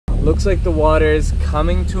Looks like the water is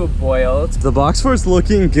coming to a boil. The box fort's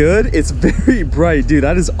looking good. It's very bright, dude.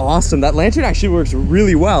 That is awesome. That lantern actually works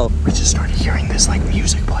really well. We just started hearing this like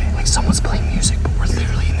music playing, like someone's playing music, but we're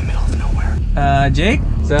literally in the middle of nowhere. Jake,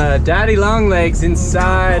 it's Daddy Longlegs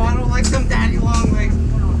inside. Oh, I don't like some Daddy Longlegs.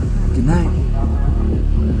 Good night.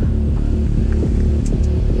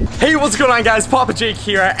 Hey, what's going on, guys? Papa Jake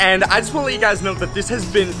here, and I just want to let you guys know that this has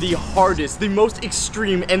been the hardest, the most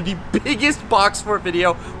extreme, and the biggest box fort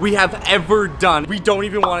video we have ever done. We don't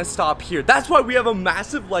even want to stop here. That's why we have a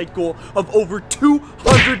massive like goal of over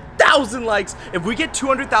 200,000 likes. If we get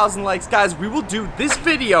 200,000 likes, guys, we will do this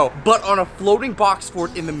video, but on a floating box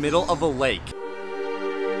fort in the middle of a lake.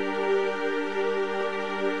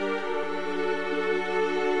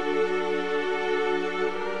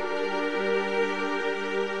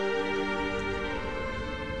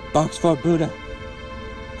 Box Fort Buddha,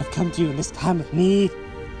 I've come to you in this time of need.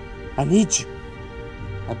 I need you.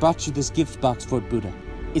 I brought you this gift, Box Fort Buddha.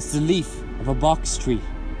 It's the leaf of a box tree.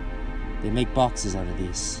 They make boxes out of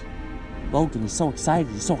these. Logan is so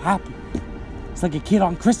excited, he's so happy. It's like a kid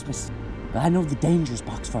on Christmas. But I know the dangers,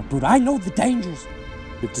 Box Fort Buddha. I know the dangers.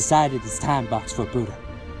 We've decided it's time, Box Fort Buddha.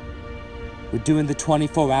 We're doing the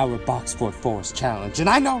 24-hour Box Fort Forest Challenge. And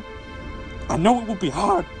I know it will be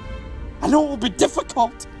hard. I know it will be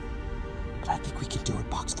difficult. But I think we can do it,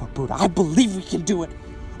 Box Fort Buddha. I believe we can do it.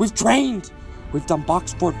 We've trained. We've done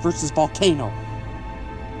Box Fort versus Volcano.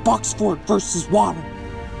 Box Fort versus water.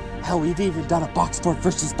 Hell, we've even done a Box Fort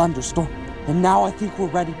versus thunderstorm. And now I think we're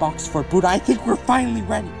ready, Box Fort Buddha. I think we're finally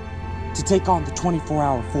ready to take on the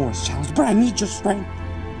 24-hour forest challenge. But I need your strength.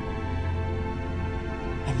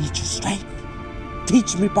 I need your strength.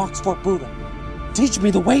 Teach me, Box Fort Buddha. Teach me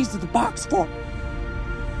the ways of the Box Fort.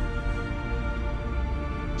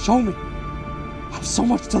 Show me. I have so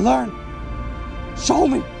much to learn. Show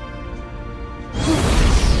me.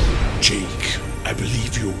 Jake, I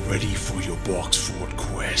believe you're ready for your Box Fort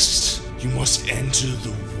quest. You must enter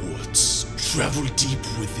the woods, travel deep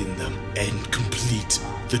within them, and complete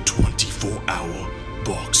the 24-hour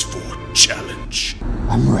Box Fort challenge.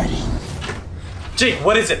 I'm ready. Jake,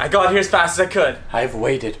 what is it? I got here as fast as I could. I've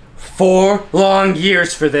waited 4 long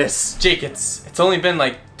years for this. Jake, it's only been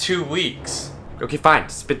like 2 weeks. Okay, fine.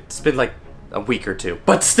 It's been like a week or 2.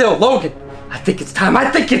 But still, Logan, I think it's time. I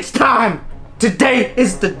think it's time. Today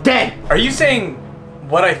is the day. Are you saying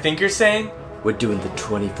what I think you're saying? We're doing the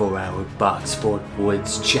 24-hour Box Fort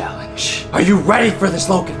Woods Challenge. Are you ready for this,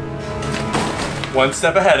 Logan? One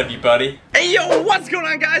step ahead of you, buddy. Hey, yo, what's going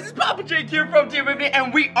on, guys? It's Papa Jake here from TSUNAMI,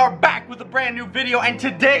 and we are back with a brand new video. And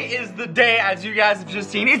today is the day, as you guys have just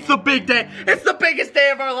seen. It's the big day. It's the biggest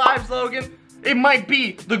day of our lives, Logan. It might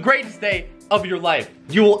be the greatest day of your life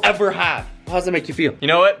you will ever have. How does that make you feel? You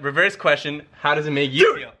know what? Reverse question. How does it make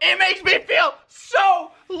you feel? It makes me feel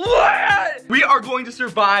so lit! We are going to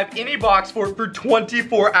survive in a box fort for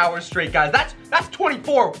 24 hours straight, guys. That's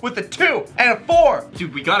 24 with a 2 and a 4.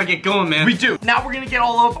 Dude, we gotta get going, man. We do. Now we're gonna get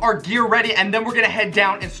all of our gear ready, and then we're gonna head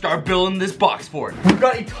down and start building this box fort. We've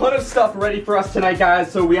got a ton of stuff ready for us tonight,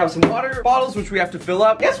 guys. So we have some water bottles, which we have to fill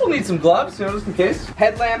up. Guess we'll need some gloves, you know, just in case.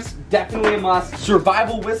 Headlamps, definitely a must.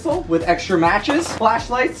 Survival whistle with extra matches.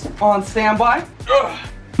 Flashlights on standby. Ugh.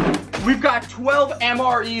 We've got 12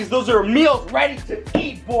 MREs. Those are meals ready to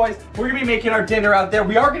eat, boys. We're gonna be making our dinner out there.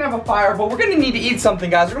 We are gonna have a fire, but we're gonna need to eat something,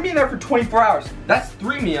 guys. We're gonna be in there for 24 hours. That's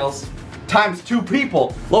 3 meals times 2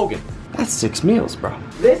 people. Logan, that's 6 meals, bro.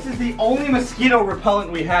 This is the only mosquito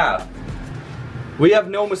repellent we have. We have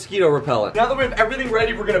no mosquito repellent. Now that we have everything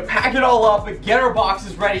ready, we're gonna pack it all up and get our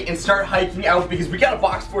boxes ready and start hiking out because we got a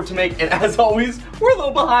box fort to make, and as always, we're a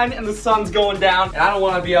little behind and the sun's going down, and I don't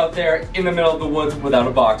wanna be out there in the middle of the woods without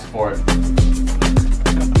a box fort.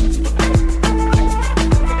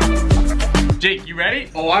 Jake, you ready?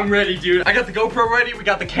 Oh, I'm ready, dude. I got the GoPro ready. We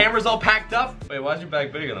got the cameras all packed up. Wait, why's your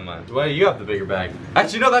bag bigger than mine? Why do you have the bigger bag?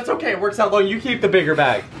 Actually, no, that's okay. It works out, Logan. You keep the bigger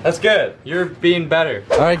bag. That's good. You're being better.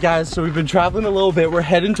 All right, guys, so we've been traveling a little bit. We're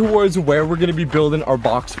heading towards where we're gonna be building our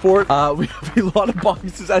box fort. We have a lot of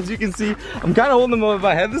boxes, as you can see. I'm kind of holding them over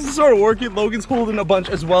my head. This is sort of working. Logan's holding a bunch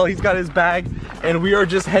as well. He's got his bag, and we are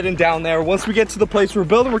just heading down there. Once we get to the place we're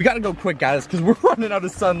building, we gotta go quick, guys, because we're running out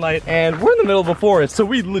of sunlight, and we're in the middle of a forest, so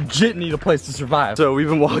we legit need a place to survive. So we've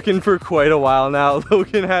been walking for quite a while now.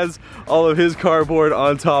 Logan has all of his cardboard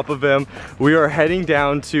on top of him. We are heading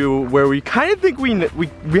down to where we kind of think we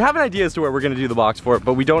have an idea as to where we're gonna do the box fort,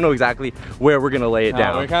 but we don't know exactly where we're gonna lay it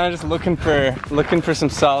down. We're kind of just looking for some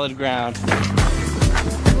solid ground.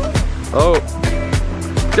 Oh,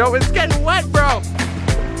 yo, it's getting wet, bro.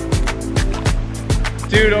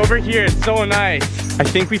 Dude, over here, it's so nice. I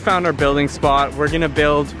think we found our building spot. We're gonna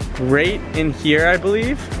build right in here, I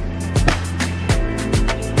believe.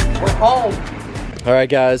 We're home. All right,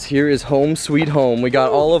 guys, here is home sweet home. We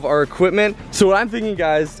got all of our equipment. So what I'm thinking,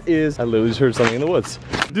 guys, is I literally just heard something in the woods.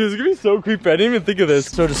 Dude, it's gonna be so creepy. I didn't even think of this.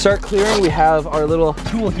 So to start clearing, we have our little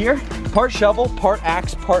tool here. Part shovel, part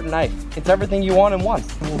axe, part knife. It's everything you want in one.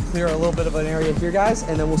 We'll clear a little bit of an area here, guys,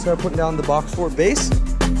 and then we'll start putting down the box fort base.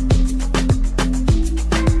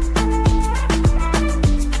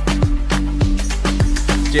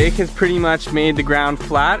 Jake has pretty much made the ground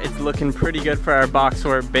flat. It's looking pretty good for our box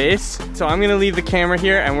fort base. So I'm gonna leave the camera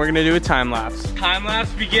here and we're gonna do a time lapse. Time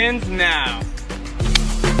lapse begins now.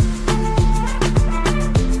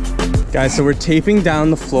 Guys, so we're taping down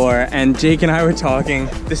the floor and Jake and I were talking.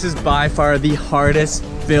 This is by far the hardest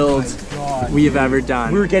build we have ever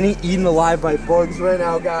done. We're getting eaten alive by bugs right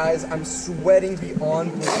now, guys. I'm sweating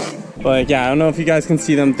beyond belief. But yeah, I don't know if you guys can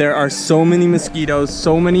see them. There are so many mosquitoes,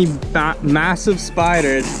 so many massive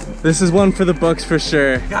spiders. This is one for the books for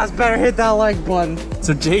sure. You guys better hit that like button.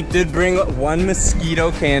 So Jake did bring one mosquito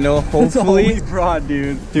candle. Hopefully, that's all we brought,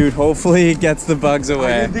 dude. Dude, hopefully it gets the bugs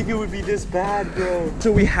away. I didn't think it would be this bad, bro.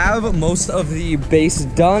 So we have most of the base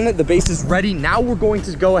done. The base is ready. Now we're going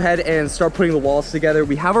to go ahead and start putting the walls together.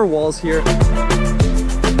 We have our walls here.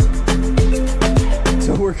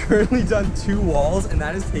 So we're currently done 2 walls and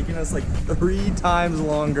that has taken us like 3 times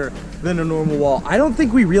longer than a normal wall. I don't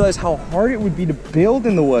think we realized how hard it would be to build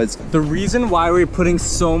in the woods. The reason why we're putting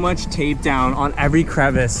so much tape down on every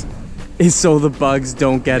crevice is so the bugs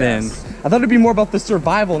don't get in. I thought it'd be more about the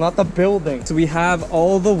survival, not the building. So we have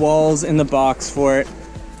all the walls in the box fort.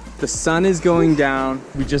 The sun is going down.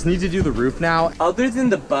 We just need to do the roof now. Other than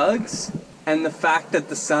the bugs and the fact that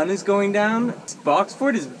the sun is going down, box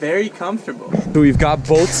fort is very comfortable. So we've got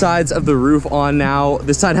both sides of the roof on now.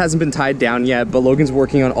 This side hasn't been tied down yet, but Logan's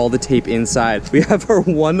working on all the tape inside. We have our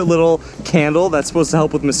one little candle that's supposed to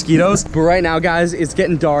help with mosquitoes. But right now, guys, it's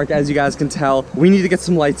getting dark, as you guys can tell. We need to get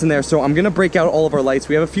some lights in there, so I'm gonna break out all of our lights.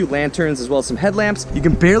 We have a few lanterns as well as some headlamps. You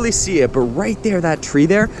can barely see it, but right there, that tree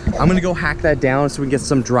there, I'm gonna go hack that down so we can get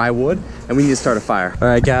some dry wood, and we need to start a fire. All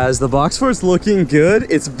right, guys, the box fort's looking good.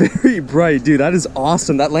 It's very bright. Dude, that is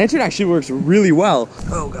awesome. That lantern actually works really well.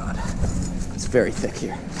 Oh God, it's very thick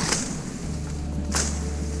here.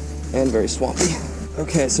 And very swampy.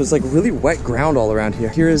 Okay, so it's like really wet ground all around here.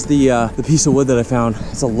 Here is the piece of wood that I found.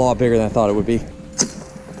 It's a lot bigger than I thought it would be.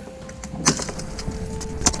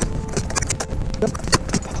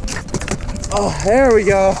 Oh, there we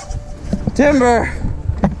go. Timber.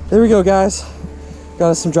 There we go, guys.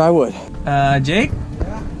 Got us some dry wood. Jake?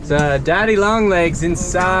 Daddy Longlegs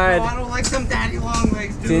inside. Oh, I don't like some daddy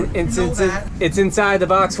longlegs, dude. It's inside the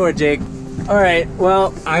box fort, Jake. All right,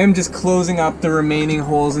 well, I am just closing up the remaining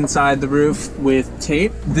holes inside the roof with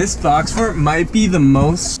tape. This box fort might be the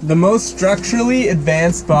most structurally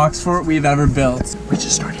advanced box fort we've ever built. We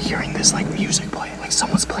just started hearing this like music playing, like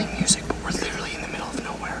someone's playing music, but we're literally in the middle of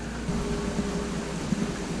nowhere.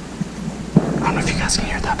 I don't know if you guys can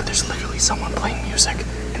hear that, but there's literally someone playing music,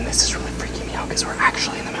 and this is really freaking me out because we're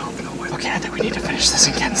actually in the middle of nowhere. Okay, I think we need to finish this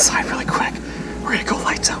and get inside really quick. We're gonna go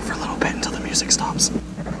lights out for a little bit until the music stops.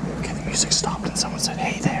 Okay, the music stopped and someone said,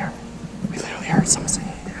 "Hey there." We literally heard someone say,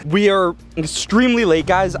 "Hey there." We are extremely late,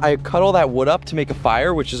 guys. I cut all that wood up to make a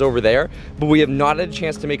fire, which is over there, but we have not had a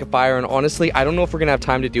chance to make a fire, and honestly, I don't know if we're gonna have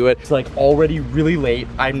time to do it. It's like already really late.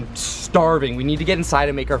 I'm starving. We need to get inside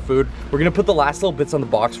and make our food. We're gonna put the last little bits on the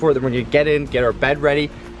box for it, then we're gonna get in, get our bed ready,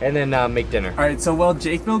 and then make dinner. All right, so while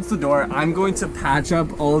Jake builds the door, I'm going to patch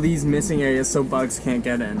up all these missing areas so bugs can't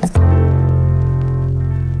get in.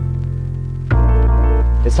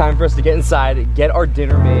 It's time for us to get inside, get our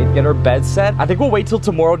dinner made, get our bed set. I think we'll wait till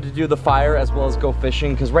tomorrow to do the fire as well as go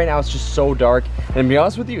fishing, because right now it's just so dark. And to be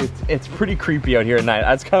honest with you, it's pretty creepy out here at night.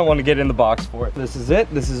 I just kind of want to get in the box for it. This is it.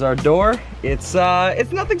 This is our door. It's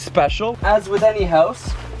nothing special. As with any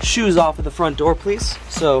house, shoes off at the front door, please.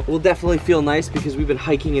 So we'll definitely feel nice because we've been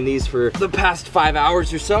hiking in these for the past 5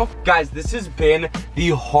 hours or so. Guys, this has been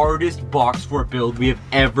the hardest box fort build we have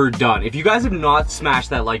ever done. If you guys have not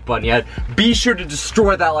smashed that like button yet, be sure to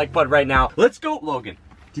destroy that like button right now. Let's go, Logan.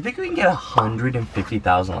 Do you think we can get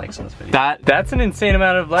 150,000 likes on this video? That's an insane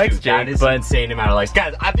amount of likes, Dude, Jake. that is an insane amount of likes.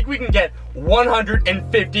 Guys, I think we can get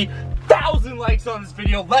 150,000 likes on this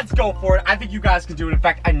video. Let's go for it. I think you guys can do it. In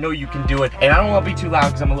fact, I know you can do it. And I don't want to be too loud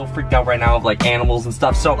because I'm a little freaked out right now of like animals and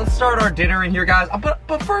stuff. So let's start our dinner in here, guys.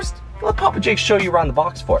 But first, let Papa Jake show you around the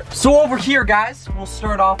box fort. So over here, guys, we'll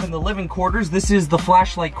start off in the living quarters. This is the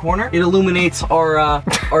flashlight corner. It illuminates our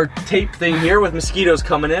tape thing here with mosquitoes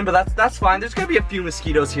coming in, but that's fine. There's gonna be a few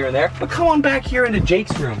mosquitoes here and there. But come on back here into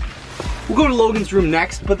Jake's room. We'll go to Logan's room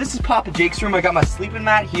next, but this is Papa Jake's room. I got my sleeping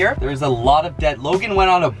mat here. There's a lot of dead. Logan went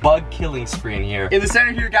on a bug killing spree in here. In the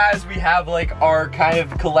center here, guys, we have like our kind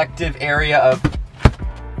of collective area of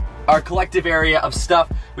stuff.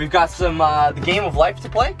 We've got some the game of life to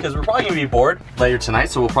play because we're probably gonna be bored later tonight,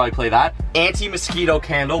 so we'll probably play that. Anti-mosquito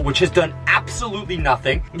candle, which has done absolutely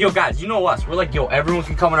nothing. Yo, guys, you know us. We're like, yo, everyone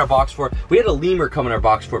can come in our box fort. We had a lemur come in our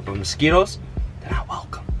box fort, but mosquitoes, they're not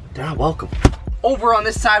welcome. They're not welcome. Over on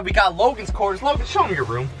this side, we got Logan's quarters. Logan, show me your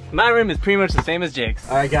room. My room is pretty much the same as Jake's.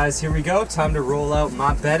 All right, guys, here we go. Time to roll out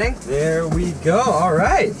my bedding. There we go. All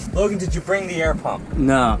right. Logan, did you bring the air pump?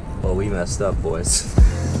 No. Oh, we messed up, boys.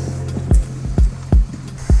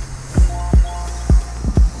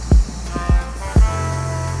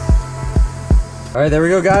 All right, there we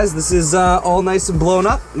go, guys. This is all nice and blown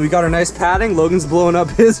up. We got our nice padding. Logan's blowing up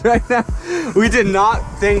his right now. We did not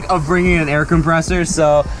think of bringing an air compressor,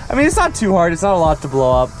 so, I mean, it's not too hard. It's not a lot to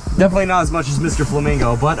blow up. Definitely not as much as Mr.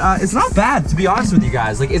 Flamingo, but it's not bad, to be honest with you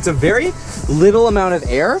guys. Like, it's a very little amount of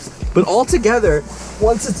air, but altogether,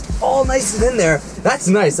 once it's all nice and in there, that's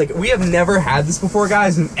nice. Like, we have never had this before,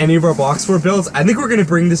 guys, in any of our box fort builds. I think we're gonna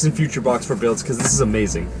bring this in future box fort builds because this is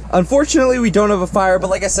amazing. Unfortunately, we don't have a fire, but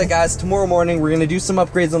like I said, guys, tomorrow morning, we're gonna do some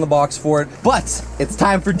upgrades on the box fort, but it's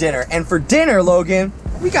time for dinner. And for dinner, Logan,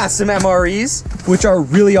 we got some MREs, which are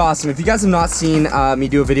really awesome. If you guys have not seen me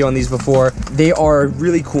do a video on these before, they are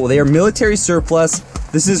really cool. They are military surplus.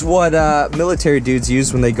 This is what military dudes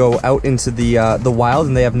use when they go out into the wild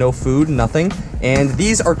and they have no food, nothing. And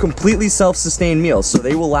these are completely self-sustained meals, so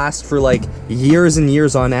they will last for like years and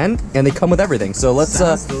years on end, and they come with everything. So let's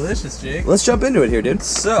Sounds delicious, Jake. Let's jump into it here, dude.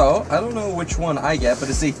 So I don't know which one I get, but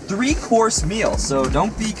it's a 3-course meal. So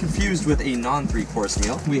don't be confused with a non-3-course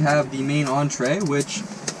meal. We have the main entree, which,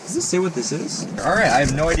 does this say what this is? All right, I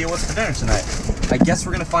have no idea what's for dinner tonight. I guess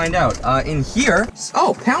we're gonna find out. In here,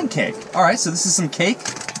 oh, pound cake. All right, so this is some cake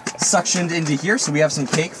suctioned into here. So we have some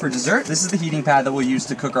cake for dessert. This is the heating pad that we'll use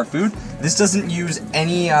to cook our food. This doesn't use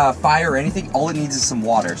any fire or anything. All it needs is some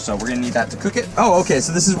water. So we're gonna need that to cook it. Oh, okay,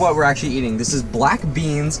 so this is what we're actually eating. This is black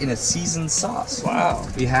beans in a seasoned sauce. Wow.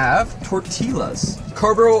 We have tortillas.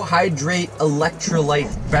 Carbohydrate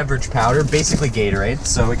electrolyte beverage powder, basically Gatorade.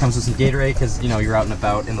 So it comes with some Gatorade because, you know, you're out and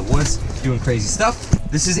about in the woods doing crazy stuff.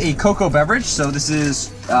 This is a cocoa beverage. So this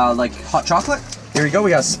is like hot chocolate. Here we go, we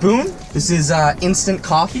got a spoon. This is instant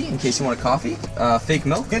coffee, in case you want a coffee. Fake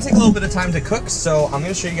milk. It's gonna take a little bit of time to cook, so I'm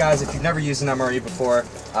gonna show you guys, if you've never used an MRE before,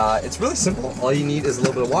 it's really simple. All you need is a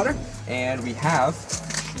little bit of water, and we have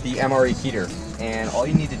the MRE heater. And all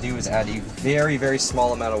you need to do is add a very, very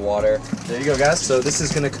small amount of water. There you go, guys. So this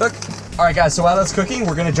is gonna cook. All right, guys, so while that's cooking,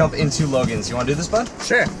 we're gonna jump into Logan's. You wanna do this, bud?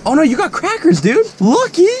 Sure. Oh no, you got crackers, dude.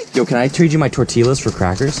 Lucky. Yo, can I trade you my tortillas for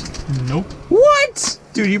crackers? Nope. What?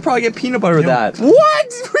 Dude, you probably get peanut butter with that.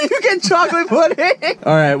 What? You get chocolate pudding?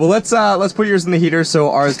 All right, well, let's put yours in the heater so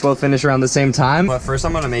ours both finish around the same time. But first,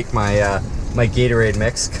 I'm gonna make my my Gatorade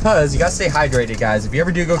mix, cause you gotta stay hydrated, guys. If you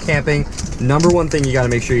ever do go camping, #1 thing you gotta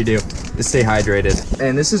make sure you do is stay hydrated.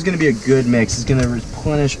 And this is gonna be a good mix. It's gonna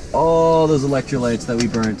replenish all those electrolytes that we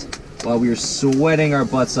burnt while we were sweating our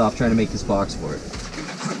butts off trying to make this box for it.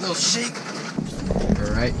 Quick little shake.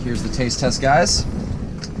 All right, here's the taste test, guys.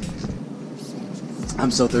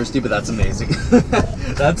 I'm so thirsty, but that's amazing.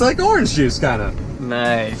 That's like orange juice, kind of.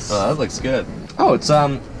 Nice. Oh, that looks good. Oh, it's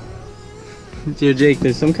Dear Jake,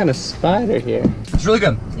 there's some kind of spider here. It's really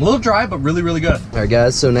good. A little dry, but really, really good. All right,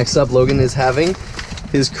 guys. So next up, Logan is having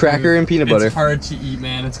his cracker and peanut butter. It's hard to eat,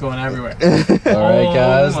 man. It's going everywhere. All right,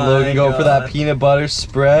 guys. Oh Logan going for that peanut butter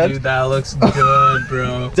spread. Dude, that looks good,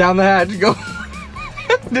 bro. Down the hatch, go.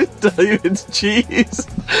 I tell you, it's cheese.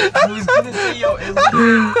 I was gonna say, yo,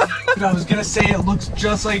 dude, I was gonna say it looks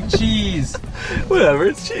just like cheese. Whatever,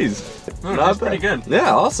 it's cheese. That's pretty good.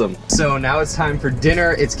 Yeah, awesome. So now it's time for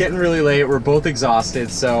dinner. It's getting really late. We're both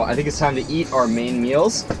exhausted, so I think it's time to eat our main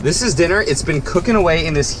meals. This is dinner. It's been cooking away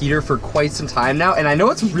in this heater for quite some time now, and I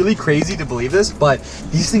know it's really crazy to believe this, but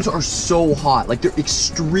these things are so hot. Like, they're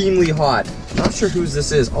extremely hot. I'm not sure whose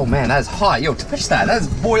this is. Oh man, that is hot. Yo, touch that. That is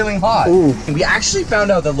boiling hot. Ooh. And we actually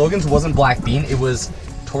found out that Logan's wasn't black bean. It was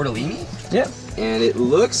tortellini. Yep. And it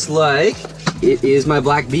looks like it is my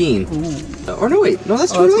black bean. Or no, wait. No,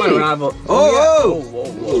 that's tortellini. That's my rival. Oh, yeah.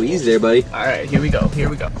 Whoa, easy there, buddy. All right, here we go. Here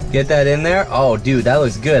we go. Get that in there. Oh, dude, that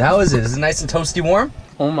looks good. How is it? Is it nice and toasty warm?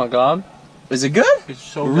 Oh my God. Is it good? It's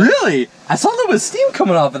so good. Really? I saw a little bit of steam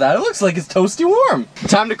coming off of that. It looks like it's toasty warm.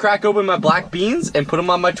 Time to crack open my black beans and put them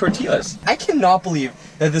on my tortillas. I cannot believe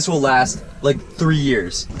that this will last like 3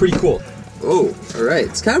 years. Pretty cool. Oh, all right.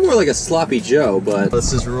 It's kind of more like a sloppy Joe, but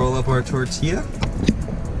let's just roll up our tortilla.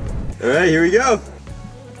 All right, here we go.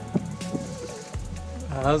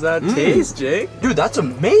 How's that taste, Jake? Dude, that's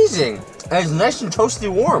amazing. And it's nice and toasty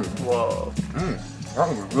warm. Whoa. That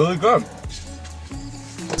was really good.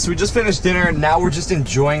 So we just finished dinner. Now we're just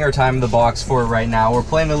enjoying our time in the box fort right now. We're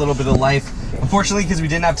playing a little bit of life. Unfortunately, because we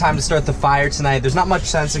didn't have time to start the fire tonight, there's not much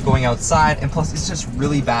sense in going outside. And plus, it's just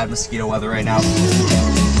really bad mosquito weather right now.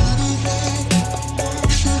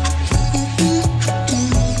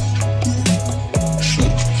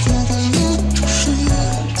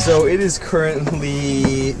 So it is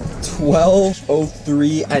currently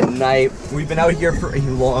 12:03 at night. We've been out here for a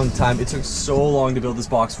long time. It took so long to build this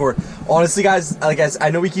box fort. Honestly, guys, I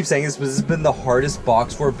know we keep saying this, but this has been the hardest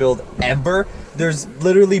box fort build ever. There's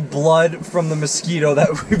literally blood from the mosquito that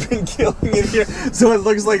we've been killing in here. So it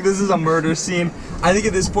looks like this is a murder scene. I think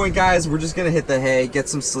at this point, guys, we're just gonna hit the hay, get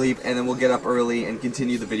some sleep, and then we'll get up early and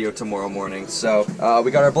continue the video tomorrow morning. So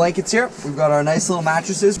we got our blankets here. We've got our nice little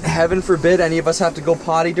mattresses. Heaven forbid any of us have to go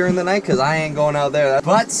potty during the night, because I ain't going out there.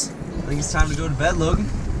 But I think it's time to go to bed, Logan.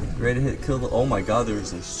 Ready to kill the... Oh my God,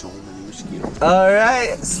 there's like so many mosquitoes. All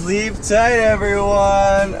right, sleep tight,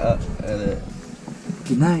 everyone.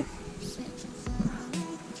 Good night.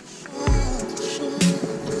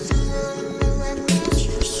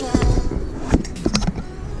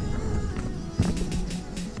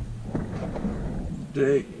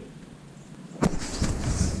 Jake.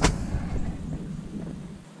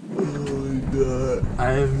 Oh my God.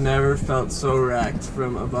 I have never felt so wrecked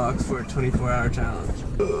from a box fort 24-hour challenge.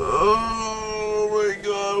 Oh my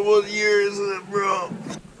God, what year is it, bro?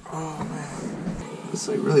 Oh man, it's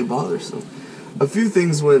like really bothersome. A few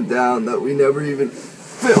things went down that we never even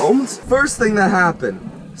filmed. First thing that happened,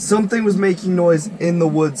 something was making noise in the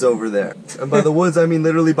woods over there. And by the woods, I mean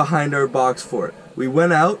literally behind our box fort. We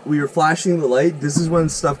went out, we were flashing the light. This is when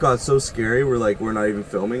stuff got so scary, we're like, we're not even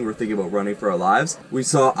filming, we're thinking about running for our lives. We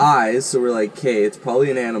saw eyes, so we're like, okay, it's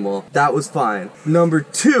probably an animal. That was fine. Number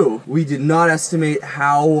two, we did not estimate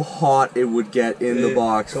how hot it would get in the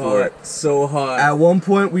box fort. So hot. At one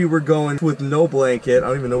point, we were going with no blanket. I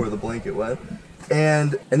don't even know where the blanket went.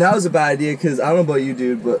 And that was a bad idea, because I don't know about you,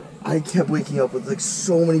 dude, but I kept waking up with like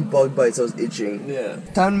so many bug bites, I was itching. Yeah.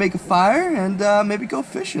 Time to make a fire and maybe go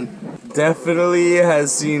fishing. Definitely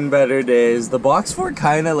has seen better days. The box fort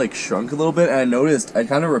kind of like shrunk a little bit, and I noticed I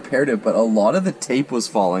kind of repaired it, but a lot of the tape was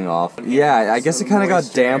falling off. Yeah, I guess it kind of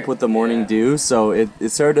got damp with the morning dew, so it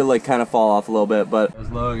started to like kind of fall off a little bit, but...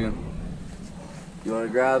 There's Logan. You want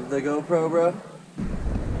to grab the GoPro, bro?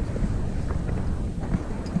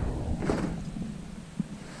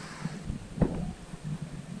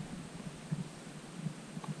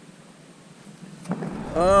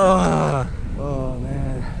 Oh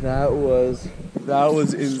man, that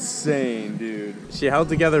was insane, dude. She held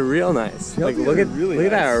together real nice. Like look at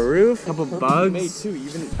that roof, couple bugs.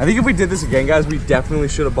 I think if we did this again, guys, we definitely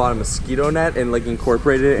should have bought a mosquito net and like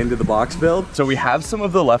incorporated it into the box build. So we have some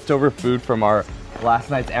of the leftover food from our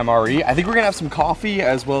last night's MRE. I think we're gonna have some coffee,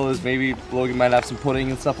 as well as maybe Logan might have some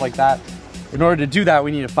pudding and stuff like that. In order to do that,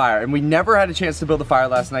 we need a fire. And we never had a chance to build a fire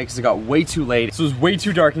last night because it got way too late. So it was way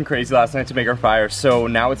too dark and crazy last night to make our fire. So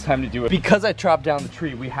now it's time to do it. Because I chopped down the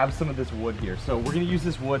tree, we have some of this wood here. So we're gonna use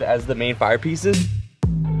this wood as the main fire pieces.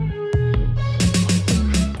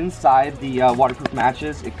 Inside the waterproof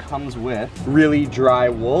matches, it comes with really dry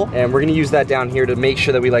wool. And we're gonna use that down here to make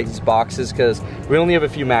sure that we light these boxes, because we only have a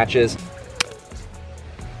few matches.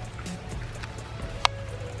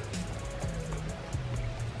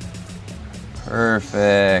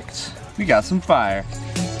 Perfect. We got some fire.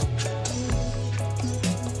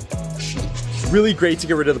 Really great to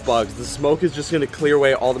get rid of the bugs. The smoke is just gonna clear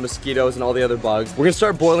away all the mosquitoes and all the other bugs. We're gonna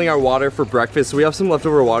start boiling our water for breakfast. So we have some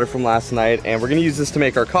leftover water from last night, and we're gonna use this to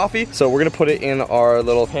make our coffee. So we're gonna put it in our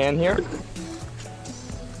little pan here.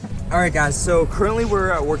 All right, guys, so currently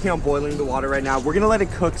we're working on boiling the water right now. We're gonna let it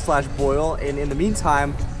cook / boil, and in the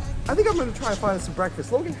meantime, I think I'm gonna try and find some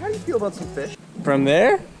breakfast. Logan, how do you feel about some fish? From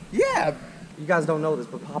there? Yeah. You guys don't know this,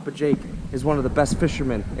 but Papa Jake is one of the best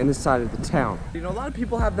fishermen in this side of the town. You know, a lot of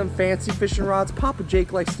people have them fancy fishing rods. Papa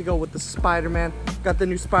Jake likes to go with the Spider-Man. Got the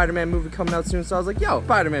new Spider-Man movie coming out soon, so I was like, yo,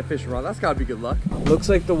 Spider-Man fishing rod, that's gotta be good luck. Looks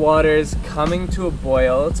like the water is coming to a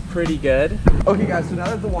boil. It's pretty good. Okay, guys, so now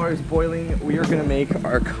that the water is boiling, we are gonna make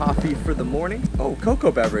our coffee for the morning. Oh,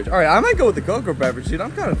 cocoa beverage. All right, I might go with the cocoa beverage, dude.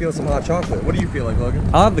 I'm kind of feeling some hot chocolate. What do you feel like, Logan?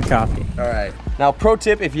 I'll have the coffee. All right. Now, pro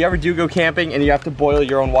tip, if you ever do go camping and you have to boil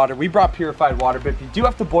your own water, we brought purified water, but if you do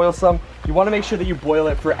have to boil some, you want to make sure that you boil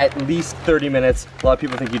it for at least 30 minutes. A lot of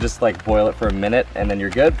people think you just like boil it for a minute and then you're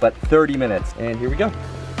good, but 30 minutes. And here we go.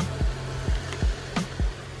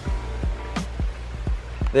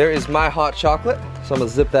 There is my hot chocolate. So I'm gonna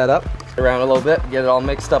zip that up around a little bit, get it all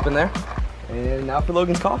mixed up in there. And now for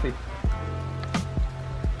Logan's coffee.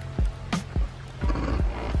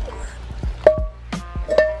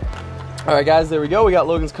 All right, guys, there we go. We got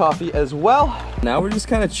Logan's coffee as well. Now we're just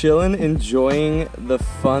kind of chilling, enjoying the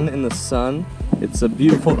fun in the sun. It's a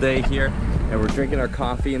beautiful day here, and we're drinking our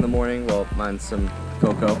coffee in the morning. Well, mine's some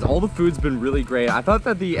cocoa. All the food's been really great. I thought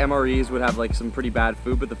that the MREs would have like some pretty bad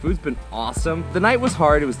food, but the food's been awesome. The night was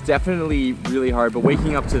hard. It was definitely really hard, but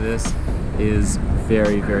waking up to this is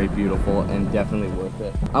very, very beautiful and definitely worth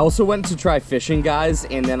it. I also went to try fishing, guys,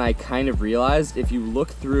 and then I kind of realized if you look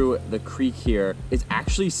through the creek here, it's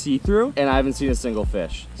actually see-through, and I haven't seen a single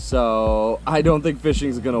fish. So I don't think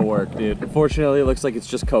fishing's gonna work, dude. Unfortunately, it looks like it's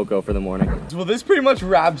just cocoa for the morning. Well, this pretty much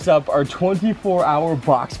wraps up our 24-hour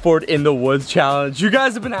box fort in the woods challenge. You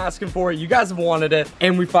guys have been asking for it, you guys have wanted it,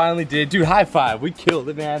 and we finally did. Dude, high five, we killed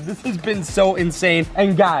it, man. This has been so insane.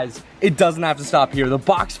 And guys, it doesn't have to stop here. The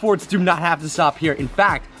box forts do not have to stop here. In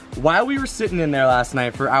fact, while we were sitting in there last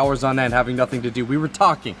night for hours on end having nothing to do, we were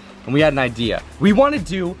talking and we had an idea. We want to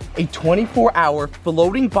do a 24-hour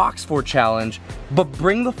floating box fort challenge, but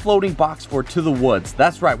bring the floating box fort to the woods.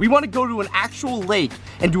 That's right. We want to go to an actual lake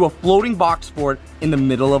and do a floating box fort in the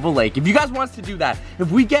middle of a lake. If you guys want us to do that,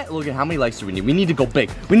 if we get, look at how many likes do we need? We need to go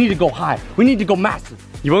big. We need to go high. We need to go massive.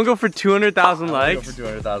 You want to go for 200,000 likes? Go for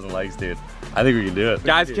 200,000 likes, dude. I think we can do it.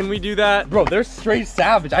 Guys, can we do that? Bro, they're straight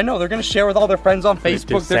savage. I know, they're gonna share with all their friends on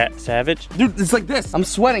Facebook. Savage? Dude, it's like this. I'm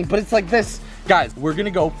sweating, but it's like this. Guys, we're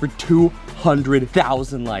gonna go for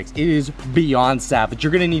 200,000 likes. It is beyond savage.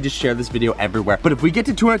 You're gonna need to share this video everywhere. But if we get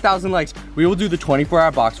to 200,000 likes, we will do the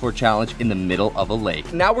 24-hour box fort challenge in the middle of a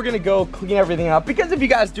lake. Now we're gonna go clean everything up, because if you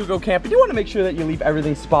guys do go camping, you wanna make sure that you leave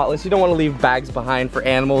everything spotless. You don't wanna leave bags behind for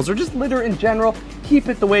animals or just litter in general. Keep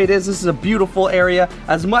it the way it is. This is a beautiful area.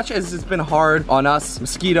 As much as it's been hard on us,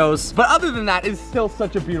 mosquitoes, but other than that, it's still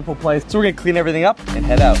such a beautiful place. So we're gonna clean everything up and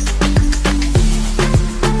head out.